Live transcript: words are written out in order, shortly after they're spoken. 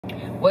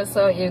What's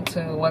up,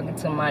 YouTube? Welcome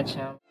to my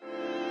channel.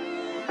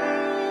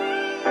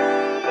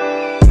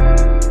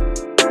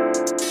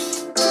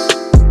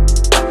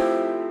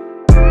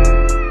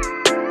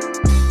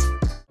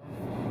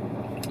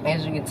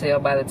 As you can tell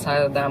by the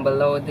title down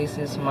below, this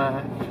is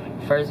my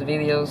first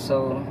video,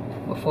 so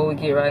before we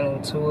get right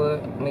into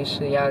it, make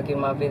sure y'all give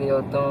my video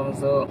a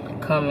thumbs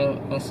up,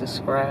 comment, and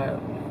subscribe.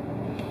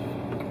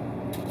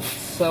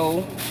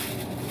 So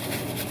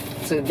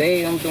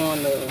today I'm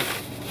doing the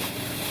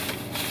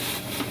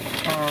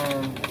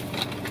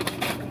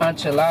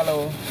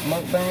enchilada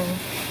mukbang,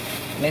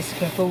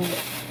 Mexican food.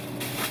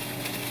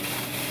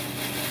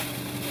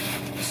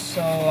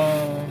 So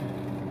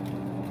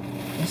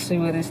let's see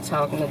what it's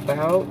talking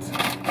about.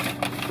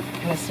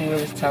 Let's see what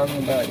it's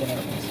talking about, y'all.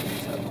 Let's see what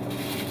it's talking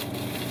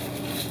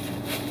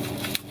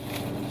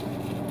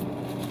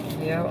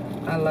about. Yeah,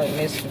 I like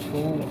Mexican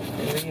food,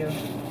 for real.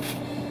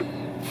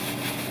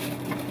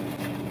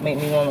 Make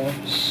me want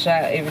to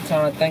shot every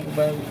time I think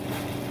about it.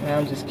 Man,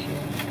 I'm just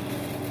kidding.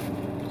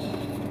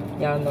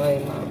 Y'all know I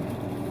ain't lying.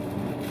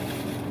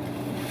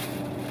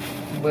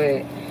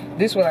 But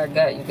this is what I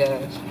got, you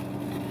guys.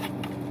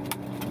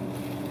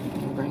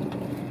 Bring it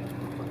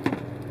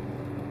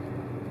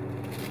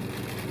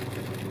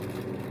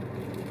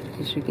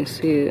in. As you can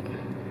see it.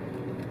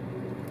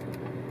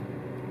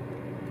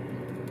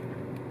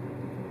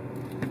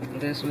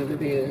 That's what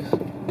it is.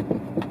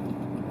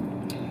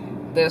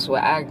 That's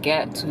what I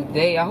got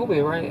today. I hope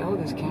it's right. I hope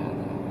it's counting.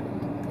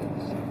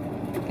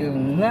 If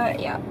not,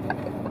 y'all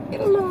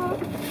get a little.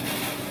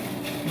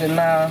 But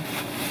now,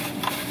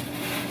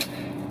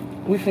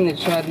 we finna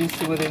try this,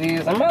 see what it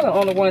is. I'm not the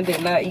only one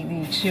that not eat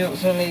these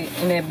chips in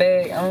that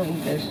bag. I don't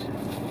eat this.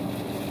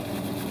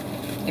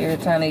 Every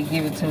time they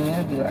give it to me,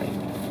 I be like,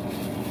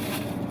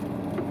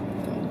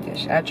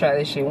 I tried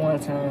this shit one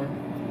time.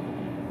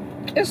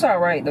 It's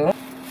alright though.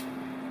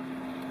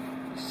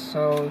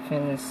 So we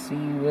finna see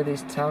what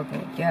it's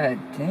talking. God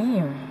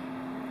damn.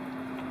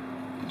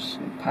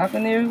 Shit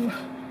popping everywhere.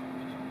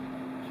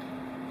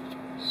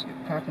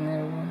 Shit popping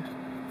everywhere.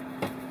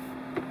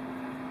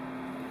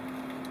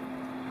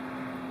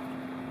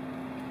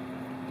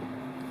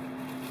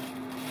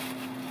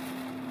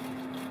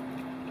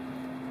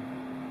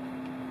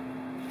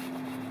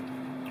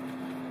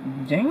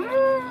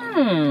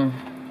 Damn.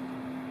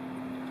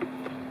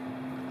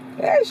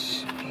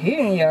 That's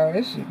hitting, y'all.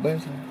 That shit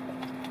busting.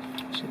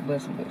 Shit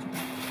busting.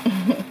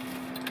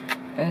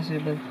 That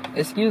shit busting.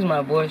 Excuse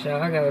my voice, y'all.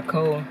 I got a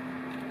cold.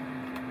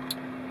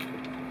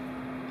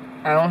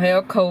 I don't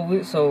have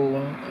COVID,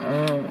 so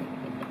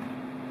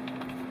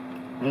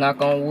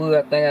knock on wood.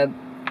 I think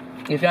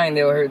if y'all ain't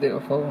never heard that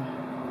before,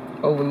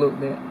 overlook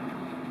that.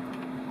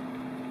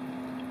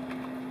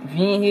 If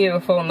you ain't here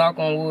before, knock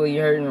on wood,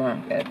 you heard me.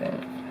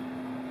 Goddamn.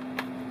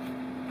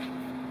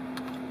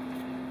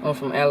 I'm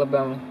from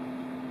Alabama.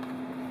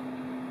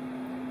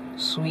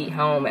 Sweet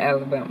home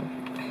Alabama.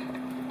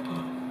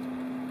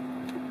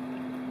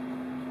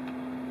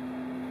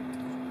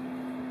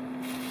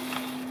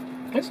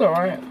 It's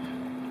alright.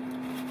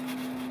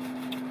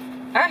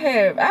 I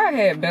had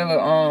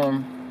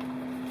Bella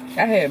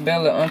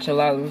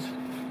enchiladas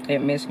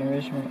at Mexican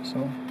restaurant,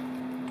 so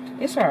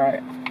it's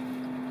alright.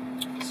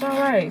 It's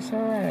alright.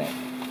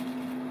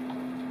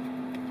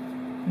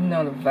 You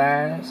know the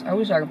vibes. I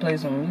wish I could play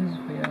some music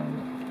for y'all.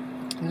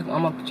 I'm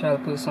gonna try to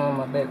put some on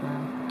my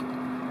background.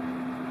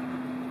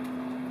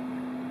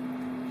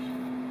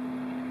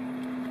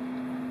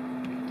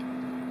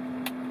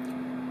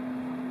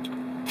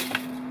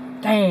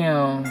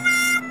 Damn.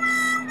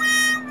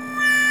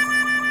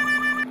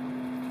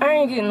 I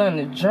ain't getting nothing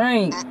to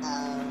drink.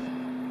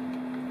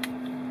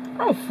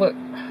 Oh fuck.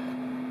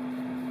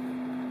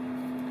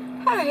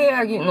 How the hell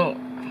I get no?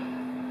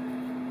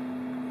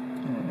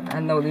 I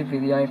know this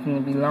video ain't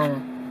finna be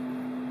long.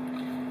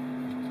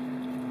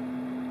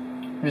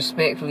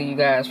 Respectfully, you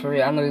guys, for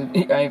real. I know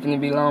it ain't finna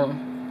be long.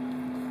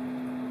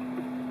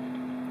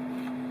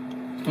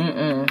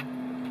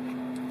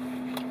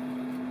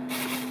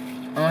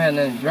 I don't have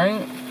nothing to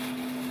drink.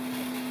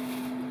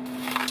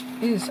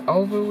 It's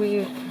over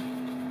with.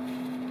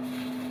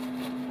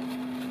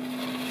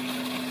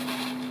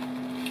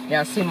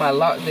 Y'all see my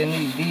lock that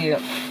need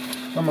did.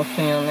 I'ma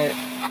film it.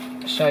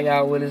 Show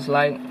y'all what it's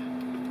like.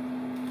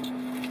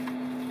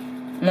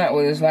 Not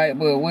what it's like,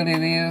 but what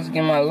it is.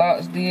 Get my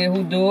locks did.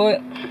 Who do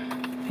it?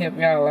 Help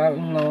y'all out,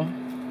 you know.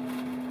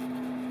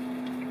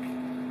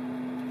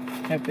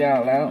 Help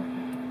y'all out.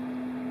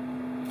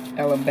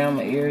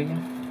 Alabama area.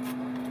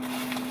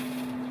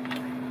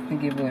 And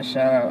give her a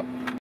shout out.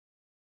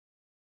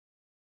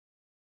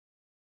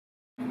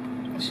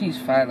 She's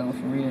fire though,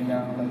 for real,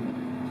 y'all. Like,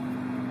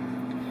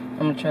 I'm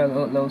gonna try to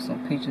upload some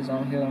pictures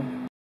on here.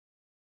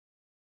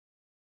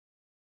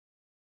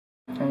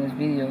 On this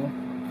video.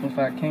 If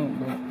I can't,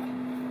 but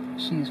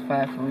she's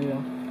fire for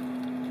real.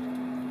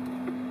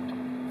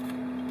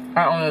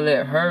 I only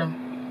let her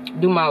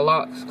do my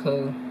locks,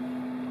 cause I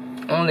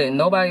don't let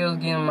nobody else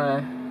get in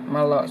my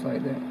locks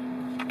like that.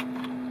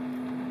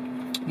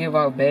 Give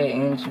off bad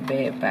energy,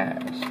 bad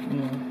vibes, you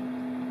know.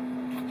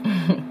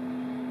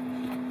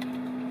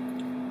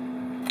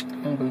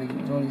 Don't believe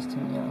me. Don't listen to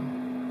me, y'all.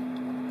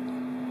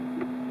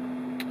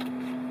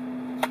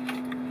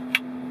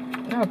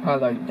 Y'all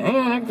probably like,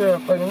 damn, that girl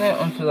fucking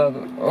that until I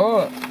go,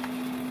 oh.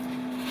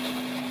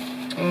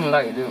 I don't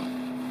like it, dude.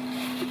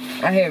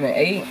 I haven't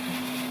ate.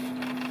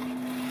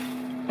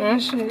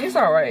 And shit, it's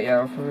alright,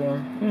 y'all, for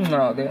real. You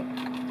know all that.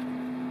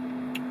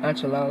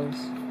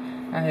 Enchiladas.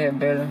 I had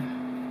better.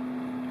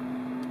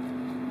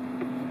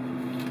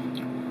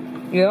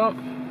 Yep.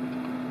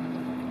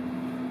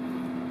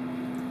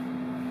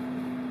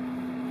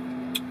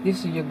 This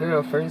is your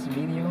girl first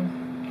video.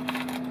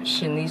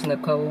 Shanice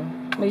Nicole.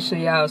 Make sure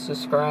y'all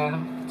subscribe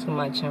to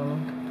my channel.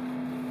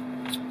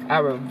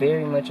 I would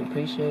very much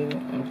appreciate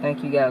it. And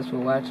thank you guys for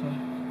watching.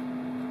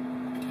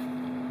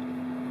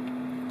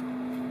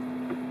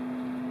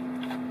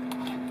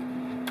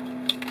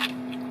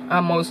 I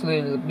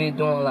mostly be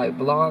doing like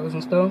vlogs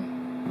and stuff.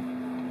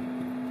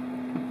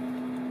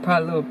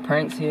 Probably little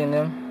pranks here and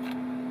there.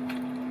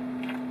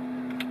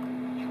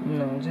 You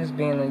know, just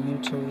being a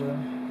YouTuber.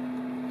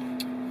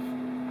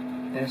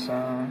 That's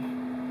all.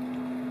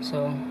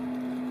 So,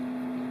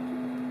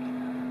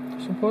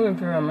 support a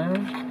girl,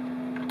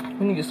 man.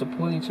 We need to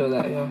support each other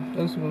out here.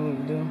 That's what we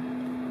need to do.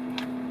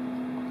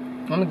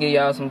 I'm gonna give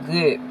y'all some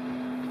good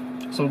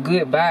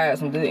vibes,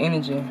 some good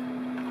energy.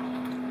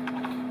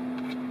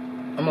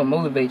 I'm gonna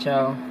motivate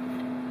y'all.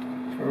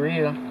 For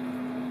real.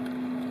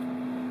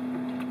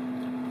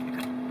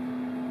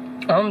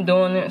 I'm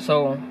doing it,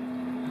 so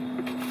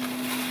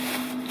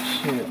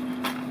shit.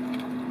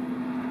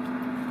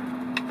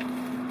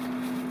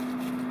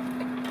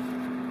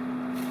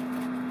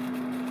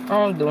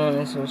 I'm doing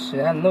it, so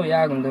shit. I know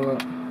y'all can do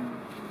it.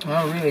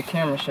 I'm really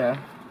camera shy.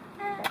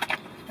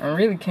 I'm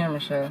really camera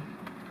shy.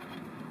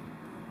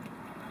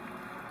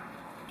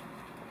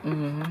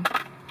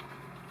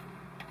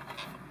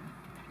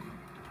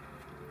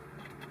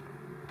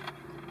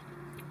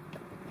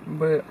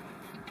 But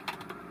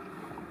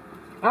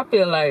I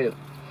feel like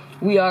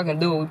we all can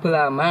do it. We put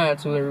our mind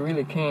to it. We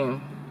really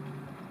can.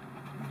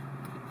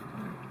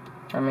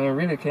 I mean,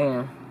 really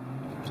can.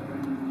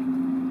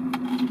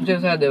 You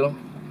just have to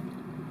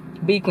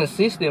be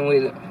consistent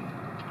with it.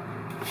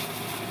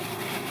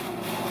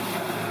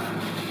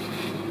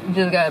 You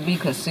just gotta be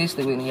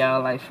consistent with it,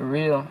 y'all. Like, for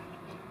real.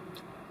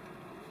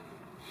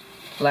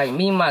 Like,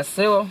 me,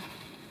 myself,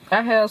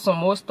 I have some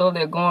more stuff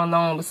that's going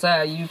on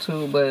besides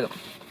YouTube, but,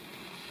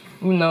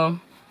 you know,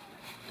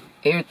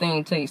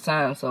 everything takes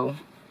time, so,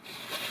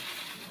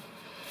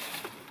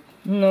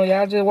 you know,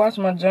 y'all just watch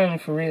my journey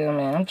for real,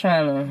 man. I'm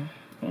trying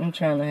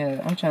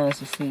to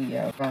succeed,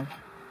 y'all.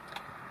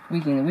 We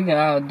can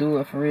all do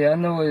it for real. I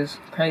know it's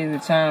crazy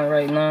time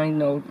right now, you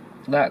know,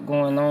 a lot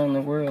going on in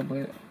the world,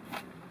 but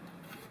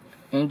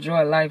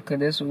enjoy life, because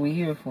that's what we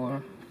here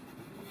for,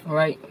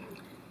 right?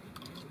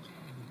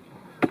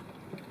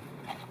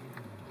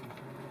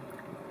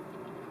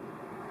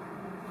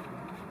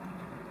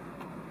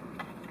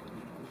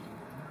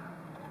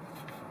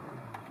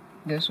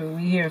 That's what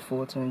we here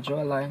for, to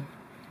enjoy life.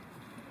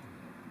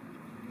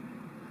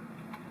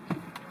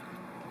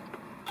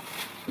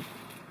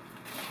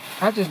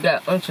 I just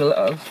got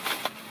enchiladas.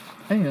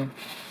 Damn.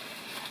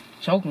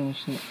 Choking and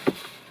shit.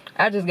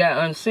 I just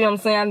got, see what I'm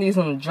saying? I need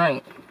something to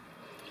drink.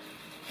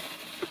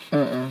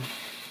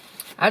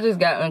 I just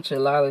got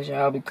enchiladas,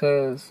 y'all,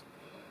 because,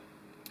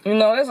 you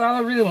know, that's all I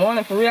really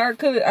wanted for real.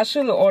 I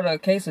should have ordered a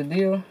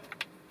quesadilla,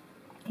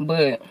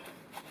 but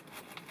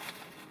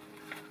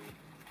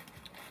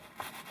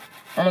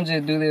I'm gonna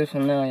just do this for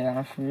now,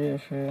 y'all, for real,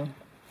 for real.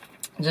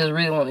 Just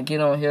really want to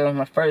get on here.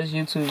 My first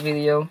YouTube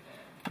video,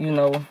 you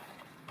know, I'm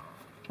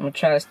gonna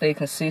try to stay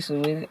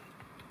consistent with it.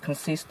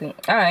 Consistent.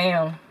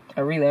 I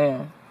really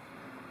am.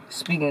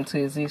 Speaking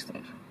into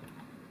existence.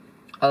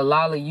 A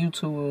lot of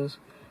YouTubers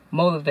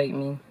motivate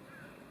me.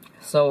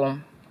 So,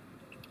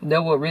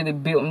 that what really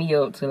built me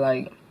up to,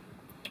 like,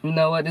 you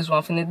know what, this is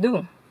what I'm finna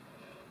do.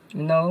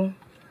 You know,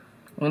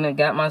 when I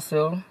got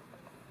myself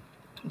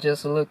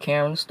just a little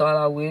camera to start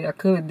out with. I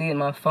could have did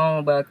my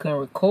phone, but I couldn't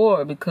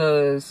record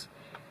because,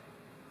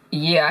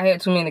 yeah, I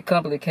had too many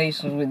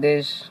complications with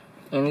this,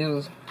 and it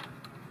was,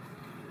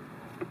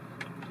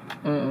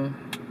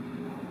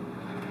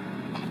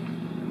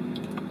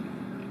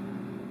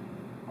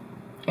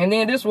 And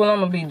then this is what I'm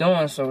gonna be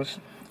doing, so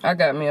I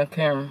got me a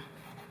camera.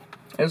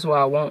 That's what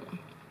I want,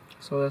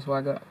 so that's what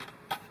I got.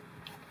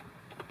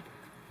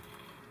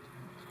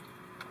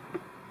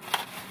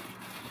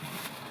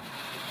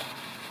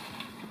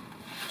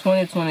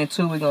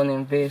 $2022, we're gonna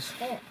invest.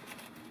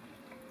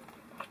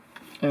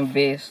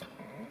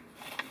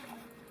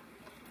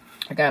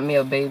 I got me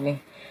a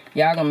baby.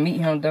 Y'all gonna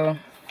meet him though.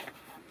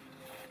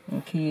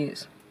 And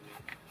kids.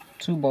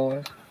 2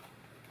 boys.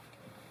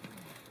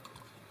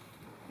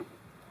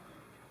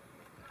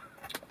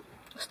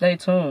 Stay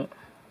tuned.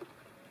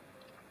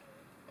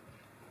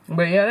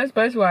 But yeah, that's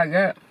basically what I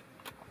got.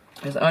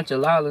 It's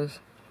enchiladas.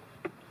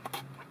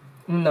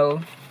 You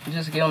know,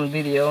 just get on the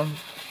video.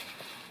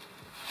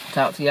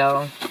 Talk to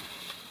y'all.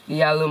 Give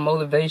y'all a little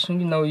motivation.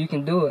 You know you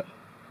can do it.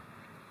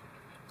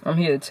 I'm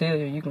here to tell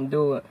you, you can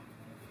do it.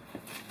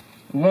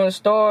 You want to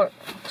start?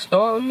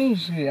 Start with me.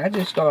 Shit, I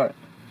just start.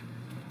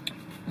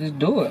 Just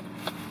do it.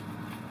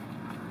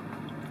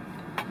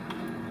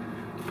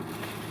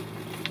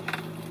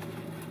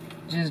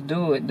 Just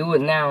do it. Do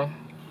it now.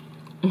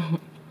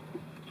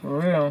 For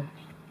real.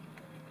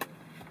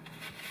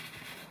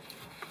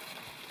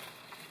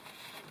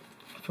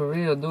 For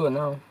real, do it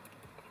now.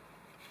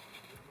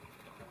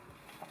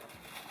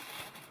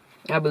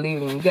 I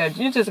believe in you.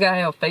 You just gotta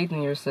have faith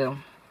in yourself.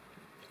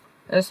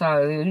 That's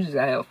all it is. You just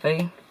gotta have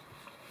faith,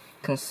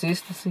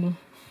 consistency,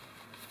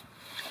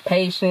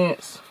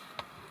 patience.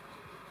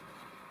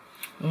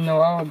 You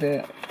know, all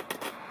that.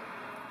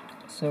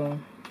 So,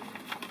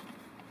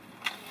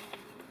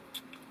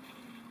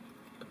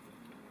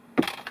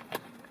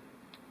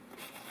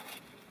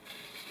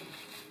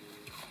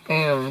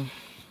 and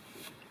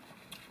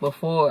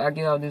before I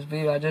get off this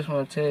video, I just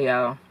want to tell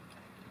y'all,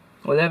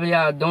 whatever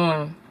y'all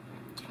doing,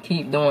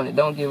 keep doing it.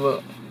 Don't give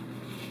up.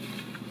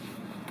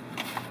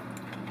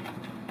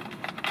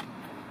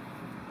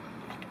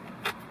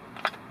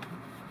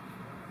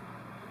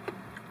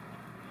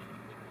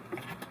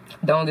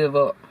 Don't give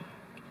up.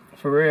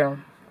 For real.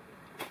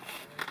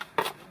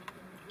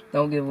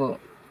 Don't give up.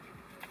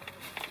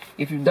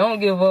 If you don't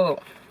give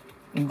up,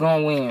 you're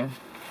gonna win.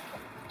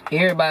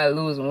 Everybody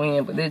lose and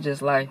win, but they're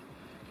just life.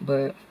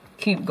 But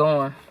keep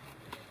going.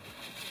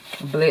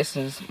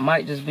 Blessings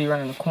might just be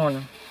around the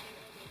corner.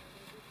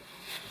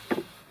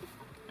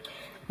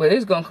 But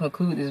it's gonna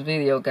conclude this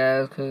video,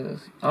 guys, because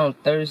on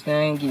Thursday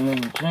I ain't getting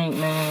any drink,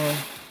 man.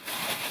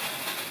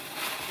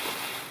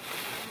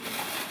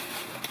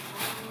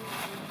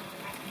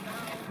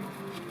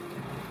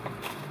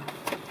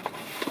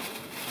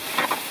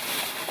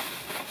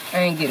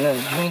 I ain't getting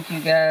nothing to drink, you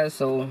guys,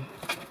 so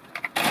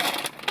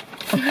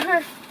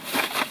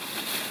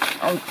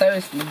I'm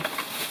thirsty.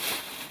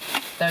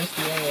 I'm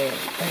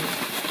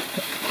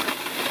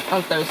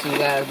thirsty, you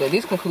guys. But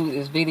this concludes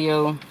this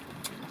video.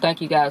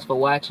 Thank you guys for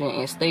watching,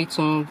 and stay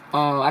tuned.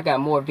 I got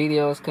more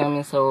videos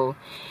coming, so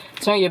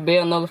turn your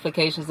bell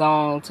notifications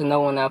on to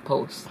know when I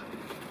post.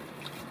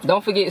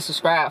 Don't forget to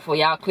subscribe for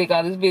y'all. Click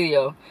on this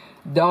video.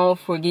 Don't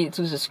forget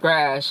to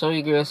subscribe. Show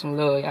your girl some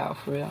love, y'all,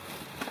 for real.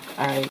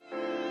 Alright.